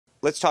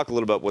let's talk a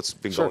little about what's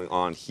been going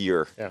on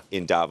here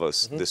in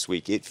Davos this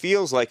week. It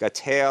feels like a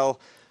tale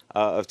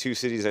of two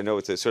cities. I know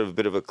it's a sort of a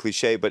bit of a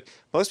cliche, but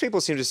most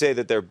people seem to say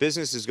that their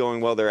business is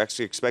going well. They're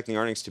actually expecting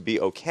earnings to be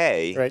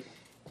okay. Right.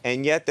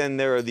 And yet then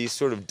there are these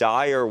sort of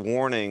dire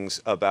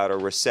warnings about a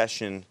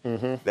recession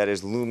that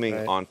is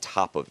looming on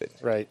top of it.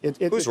 Right.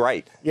 Who's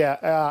right?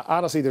 Yeah,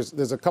 honestly,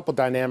 there's a couple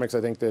dynamics I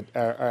think that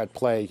are at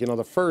play. You know,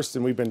 the first,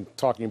 and we've been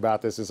talking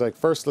about this, is like,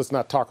 first, let's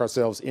not talk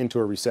ourselves into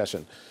a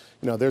recession.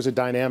 You know, there's a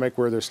dynamic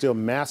where there's still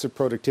massive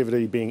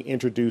productivity being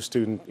introduced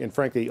to, and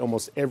frankly,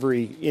 almost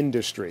every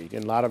industry.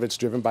 And a lot of it's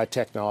driven by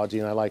technology.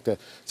 And I like to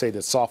say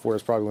that software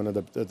is probably one of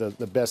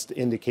the best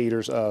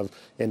indicators of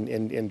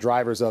and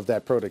drivers of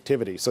that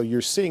productivity. So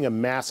you're seeing a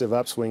massive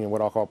upswing in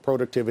what I'll call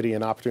productivity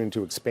and opportunity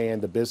to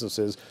expand the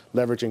businesses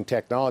leveraging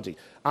technology.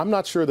 I'm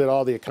not sure that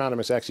all the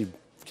economists actually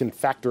can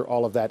factor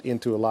all of that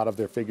into a lot of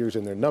their figures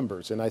and their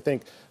numbers. And I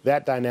think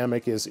that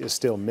dynamic is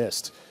still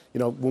missed. You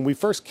know, when we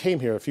first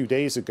came here a few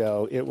days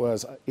ago, it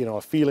was, you know,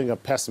 a feeling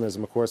of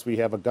pessimism. Of course, we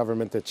have a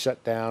government that's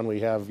shut down. We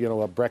have, you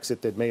know, a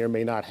Brexit that may or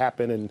may not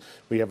happen. And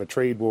we have a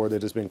trade war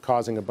that has been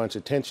causing a bunch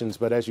of tensions.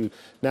 But as you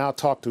now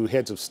talk to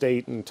heads of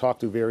state and talk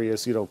to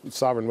various, you know,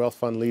 sovereign wealth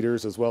fund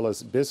leaders as well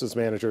as business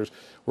managers,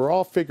 we're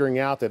all figuring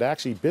out that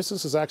actually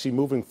business is actually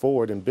moving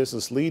forward, and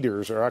business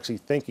leaders are actually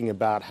thinking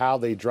about how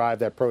they drive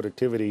that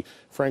productivity,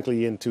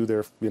 frankly, into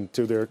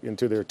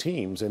their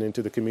teams and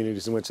into the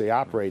communities in which they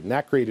operate. And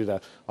that created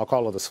I'll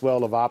call it a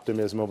swell of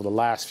optimism over the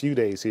last few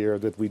days here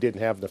that we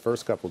didn't have the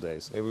first couple of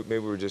days. Maybe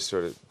we're just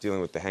sort of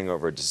dealing with the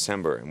hangover of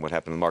December and what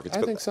happened in the markets.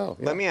 I think so.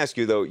 Yeah. Let me ask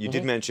you, though, you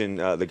did mention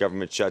the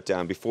government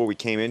shutdown. Before we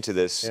came into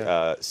this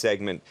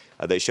segment,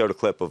 they showed a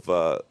clip of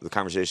the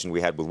conversation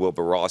we had with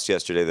Wilbur Ross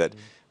yesterday that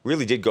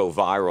really did go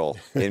viral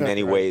in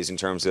many ways in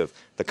terms of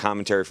the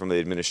commentary from the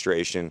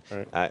administration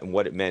and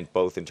what it meant,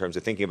 both in terms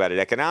of thinking about it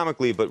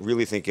economically, but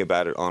really thinking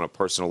about it on a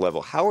personal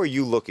level. How are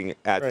you looking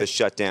at the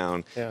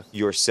shutdown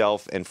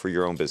yourself and for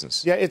your own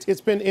business? Yeah, it's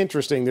been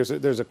interesting.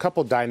 There's a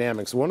couple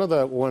dynamics. One of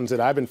the ones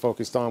that I've been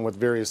focused on with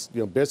various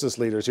business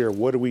leaders here,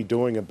 what are we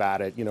doing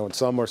about it? You know, and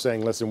some are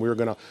saying, listen, we're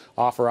going to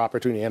offer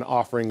opportunity and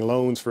offering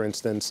loans, for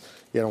instance.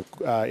 You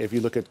know, if you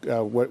look at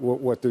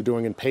what they're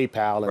doing in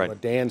PayPal and what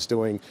Dan's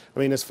doing, I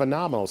mean, it's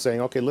phenomenal.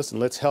 Saying, okay, listen,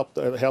 let's help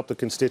the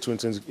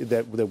constituents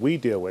that we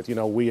deal with. You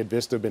know, we at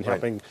Vista have been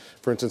helping,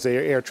 for instance,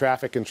 air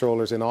traffic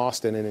controllers in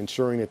Austin and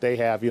ensuring that they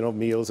have,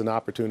 meals and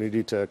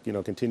opportunity to,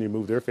 continue to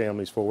move their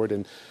families forward.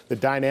 And the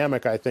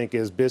dynamic, I think,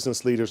 is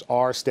business leaders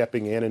are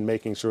stepping in and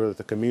making sure that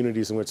the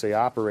communities in which they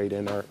operate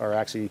in are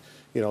actually,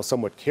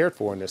 somewhat cared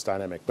for in this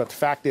dynamic. But the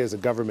fact is, the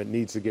government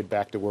needs to get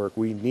back to work.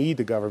 We need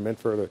the government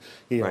for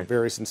the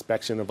various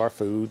inspection of our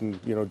food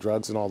and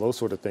drugs and all those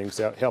sort of things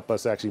that help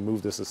us actually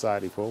move the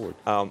society forward.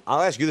 I'll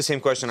ask you the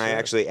same question I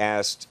actually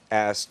asked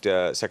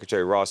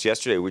Secretary Ross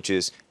yesterday, which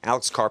is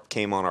Alex Karp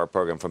came on our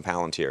program from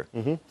Palantir,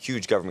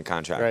 huge government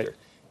contractor.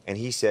 And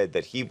he said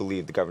that he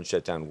believed the government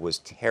shutdown was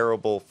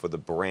terrible for the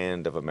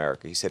brand of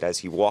America. He said as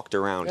he walked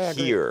around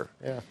here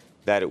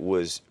that it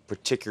was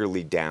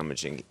particularly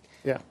damaging.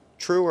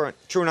 True or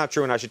not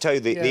true? And I should tell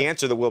you, the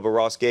answer that Wilbur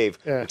Ross gave,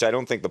 which I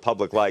don't think the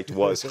public liked,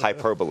 was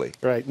hyperbole.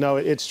 Right. No,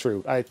 it's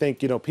true. I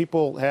think,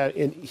 people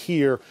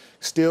here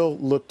still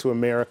look to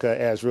America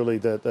as really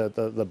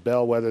the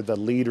bellwether, the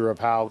leader of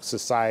how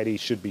society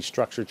should be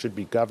structured, should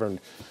be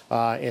governed.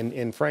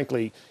 And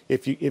frankly,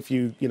 if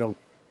you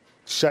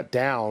shut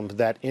down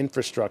that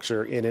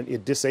infrastructure, and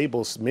it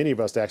disables many of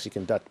us to actually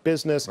conduct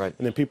business. And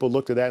then people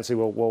look to that and say,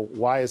 well,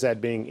 why is that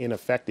being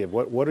ineffective?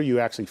 What are you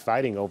actually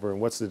fighting over, and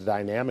what's the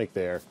dynamic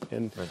there?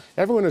 And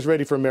everyone is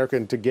ready for America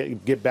to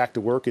get back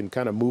to work and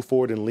kind of move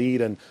forward and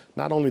lead, and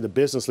not only the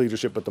business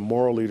leadership, but the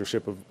moral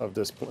leadership of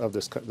this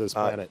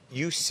planet.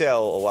 You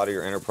sell a lot of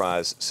your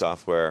enterprise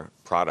software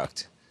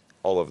product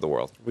all over the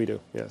world. We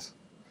do, yes.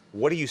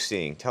 What are you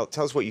seeing? Tell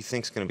us what you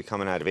think is going to be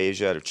coming out of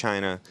Asia, out of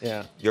China,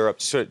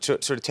 Europe. Sort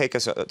of take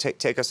us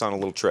on a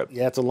little trip.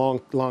 Yeah, it's a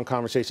long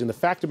conversation. The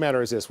fact of the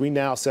matter is this: we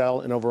now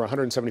sell in over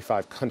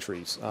 175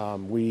 countries.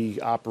 We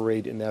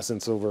operate in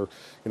essence over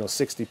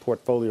 60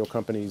 portfolio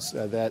companies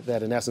that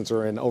in essence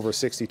are in over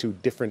 62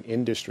 different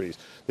industries.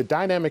 The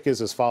dynamic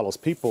is as follows: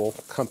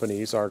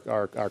 companies,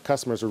 our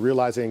customers are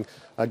realizing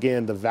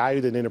again the value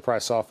that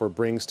enterprise software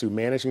brings to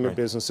managing their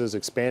businesses,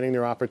 expanding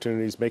their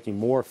opportunities, making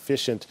more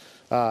efficient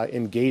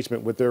engagement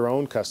with their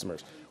own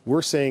customers.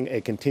 We're seeing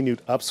a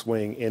continued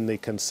upswing in the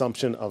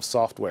consumption of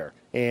software.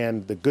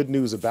 And the good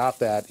news about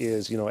that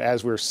is,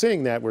 as we're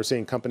seeing that, we're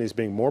seeing companies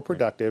being more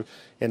productive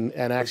and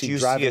actually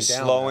driving down. Do you see a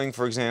slowing,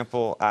 for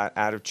example,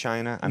 out of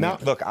China? I mean,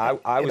 look,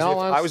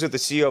 I was with the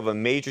CEO of a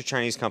major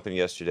Chinese company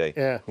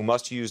yesterday who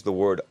must use the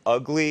word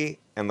ugly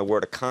and the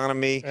word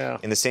economy Yeah.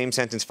 in the same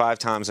sentence 5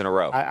 times in a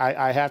row.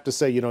 I have to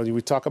say, you know,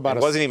 we talk about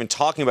It wasn't even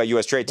talking about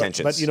U.S. trade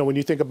tensions. But, you know, when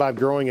you think about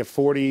growing at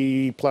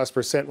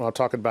 40+%, while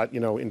talking about, you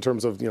know, in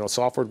terms of, you know,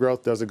 software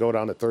growth, does it go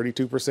down to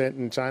 32%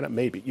 in China?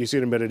 Maybe. You see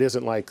what I mean? But it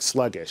isn't like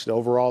sluggish.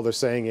 Overall, they're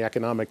saying the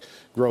economic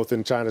growth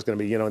in China is going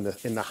to be, you know,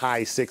 in the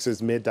high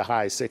 6s, mid to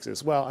high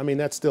 6s. Well, I mean,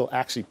 that's still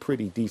actually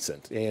pretty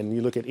decent. And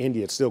you look at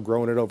India, it's still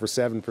growing at over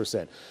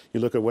 7%. You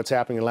look at what's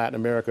happening in Latin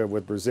America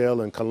with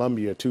Brazil and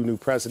Colombia, 2 new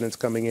presidents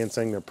coming in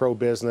saying they're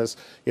pro-business,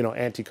 you know,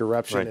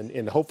 anti-corruption. Right.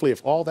 And hopefully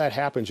if all that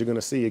happens, you're going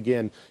to see,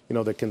 again, you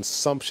know, the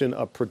consumption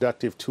of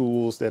productive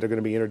tools that are going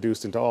to be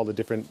introduced into all the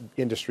different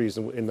industries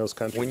in those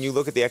countries. When you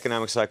look at the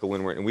economic cycle,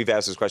 and we've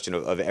asked this question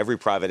of every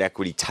private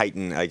equity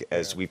titan,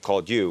 as we've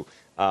called you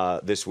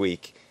this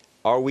week,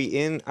 are we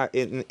in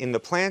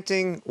the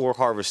planting or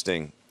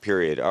harvesting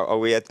period? Are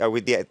we at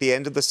the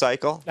end of the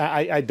cycle?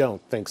 I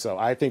don't think so.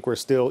 I think we're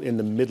still in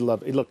the middle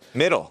of it. Look,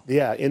 middle.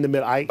 Yeah, in the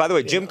middle. By the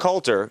way, Jim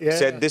Coulter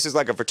said this is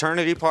like a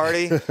fraternity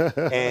party,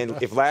 and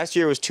if last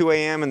year was 2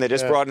 a.m. and they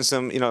just brought in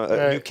some, you know,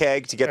 a new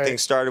keg to get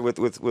things started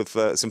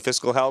with some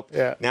fiscal help,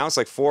 now it's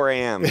like 4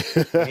 a.m. And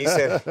he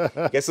said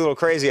it gets a little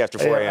crazy after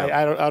 4 a.m.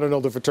 I don't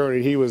know the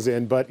fraternity he was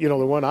in, but you know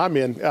the one I'm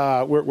in,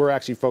 we're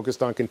actually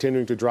focused on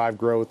continuing to drive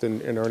growth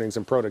and earnings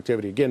and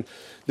productivity. Again,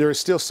 there is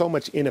still so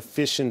much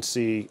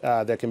inefficiency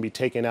that can be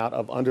taken out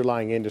of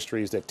underlying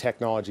industries that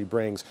technology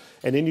brings.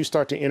 And then you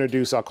start to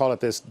introduce, I'll call it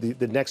this,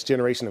 the next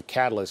generation of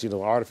catalysts, you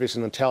know,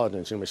 artificial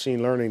intelligence and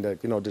machine learning, the,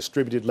 you know,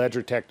 distributed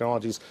ledger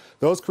technologies.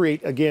 Those create,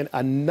 again,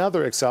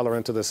 another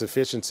accelerant to this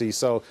efficiency.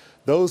 So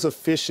those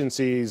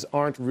efficiencies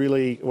aren't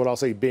really, what I'll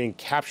say, being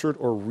captured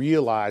or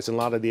realized in a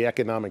lot of the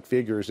economic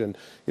figures. And,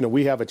 you know,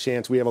 we have a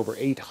chance, we have over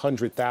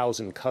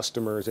 800,000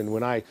 customers. And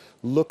when I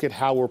look at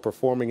how we're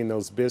performing in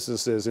those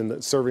businesses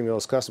and serving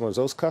those customers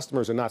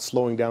are not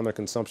slowing down their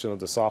consumption of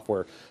the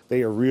software.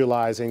 They are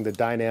realizing the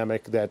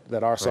dynamic that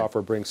our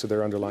software brings to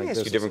their underlying business.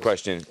 Let me ask you a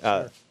different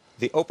question.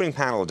 The opening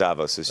panel of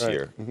Davos this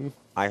year,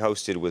 I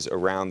hosted, was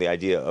around the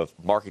idea of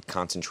market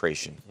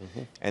concentration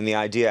and the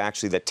idea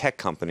actually that tech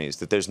companies,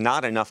 that there's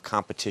not enough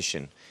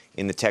competition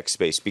in the tech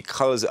space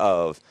because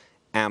of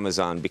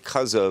Amazon,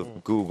 because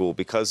of Google,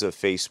 because of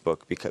Facebook,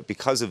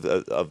 because of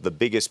the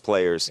biggest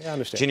players. Yeah, I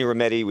understand. Ginny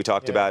Rometty, we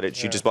talked about it.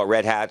 She just bought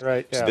Red Hat.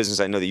 It's a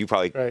business I know that you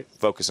probably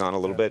focus on a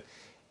little bit.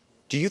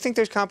 Do you think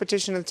there's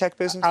competition in the tech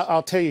business?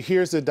 I'll tell you,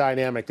 here's the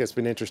dynamic that's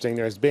been interesting.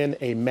 There's been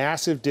a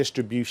massive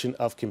distribution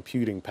of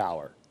computing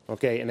power.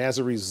 Okay, and as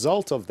a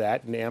result of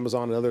that, and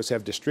Amazon and others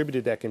have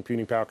distributed that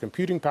computing power.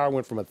 Computing power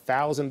went from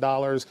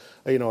 $1,000,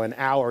 you know, an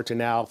hour to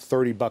now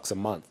 $30 a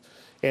month.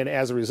 And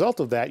as a result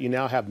of that, you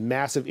now have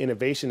massive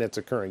innovation that's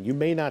occurring. You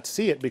may not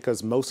see it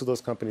because most of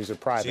those companies are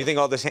private. So you think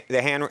all this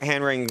the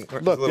hand-wring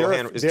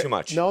is too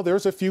much? No,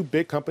 there's a few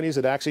big companies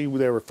that actually,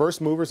 they were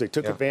first movers. They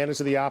took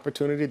advantage of the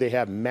opportunity. They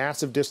have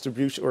massive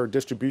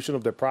distribution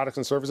of their products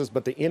and services,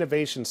 but the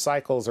innovation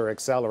cycles are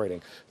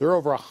accelerating. There are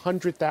over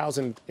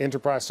 100,000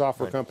 enterprise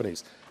software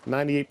companies.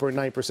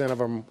 98.9% of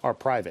them are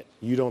private.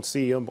 You don't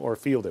see them or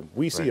feel them.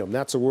 We see them.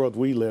 That's the world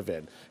we live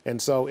in.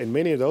 And so in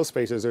many of those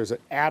spaces, there's an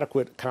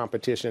adequate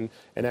competition,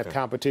 and that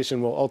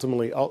competition will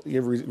ultimately,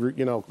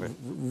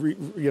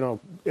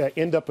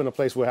 end up in a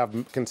place where we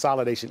have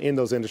consolidation in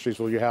those industries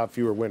where you have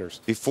fewer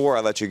winners. Before I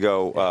let you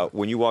go,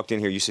 when you walked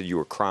in here, you said you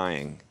were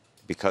crying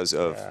because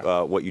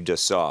of what you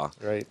just saw.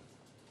 Right.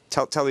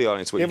 Tell the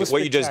audience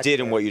what you just did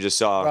and what you just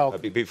saw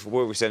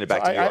before we send it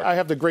back to New York. I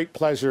have the great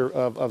pleasure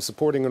of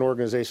supporting an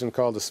organization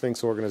called the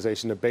Sphinx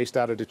Organization. They're based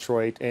out of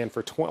Detroit, and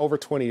for over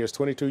 20 years,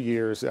 22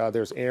 years,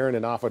 there's Aaron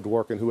and Afa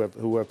Dworkin who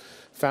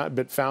have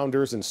been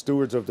founders and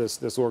stewards of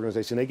this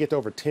organization. They get to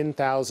over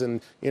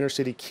 10,000 inner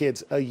city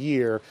kids a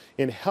year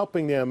in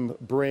helping them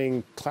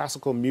bring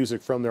classical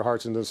music from their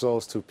hearts and their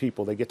souls to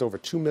people. They get to over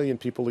 2 million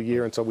people a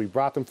year, and so we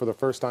brought them for the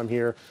first time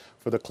here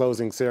for the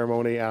closing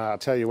ceremony. I'll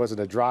tell you, it wasn't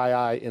a dry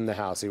eye in the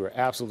house. They were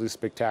absolutely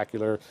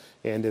spectacular,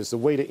 and it's the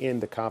way to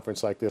end the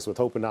conference like this with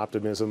hope and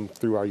optimism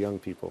through our young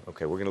people.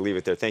 Okay, we're going to leave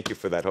it there. Thank you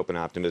for that hope and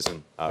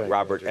optimism.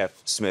 Robert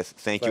F. Smith,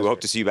 thank you. We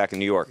hope to see you back in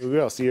New York. We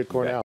will. See you at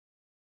Cornell.